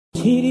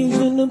titties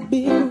in the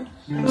bill.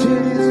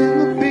 Titties in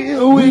the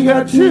bill. We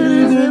got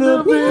titties in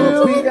the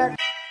bill. We got.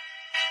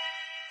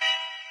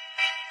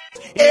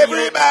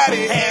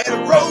 Everybody had a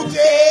roach.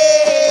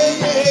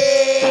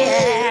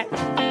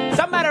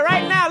 Somebody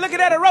right now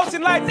looking at a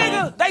roasting like,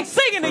 nigga, they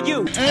singing to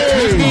you.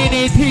 How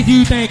many hits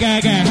you think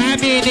I got? How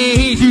many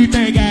hits you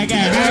think I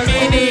got? How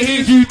many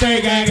hits you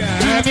think I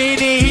got? How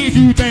many hits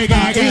you think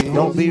I got?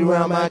 Don't be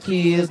around my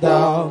kids,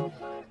 dog.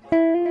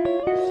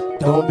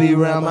 Don't be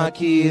around my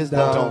kids,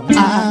 dog.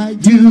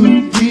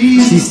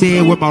 I-U-G. She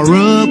said with my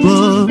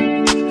rubber,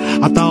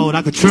 I thought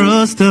I could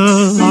trust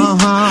her.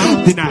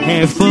 Then I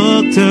had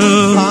fucked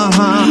her.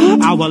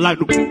 I was like,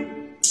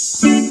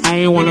 I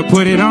ain't wanna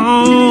put it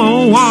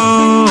on.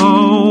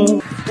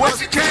 What's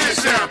your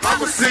cash app?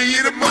 I'ma send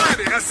you the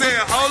money. I said,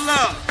 hold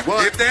up.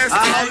 What? If that's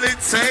all it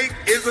take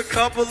is a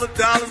couple of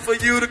dollars for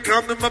you to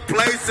come to my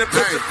place and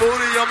put your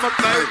booty on my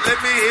plate,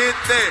 let me hit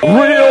that.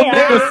 Real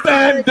niggas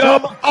stand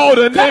up. All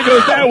the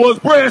niggas that was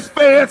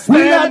breastfed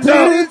stand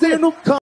up.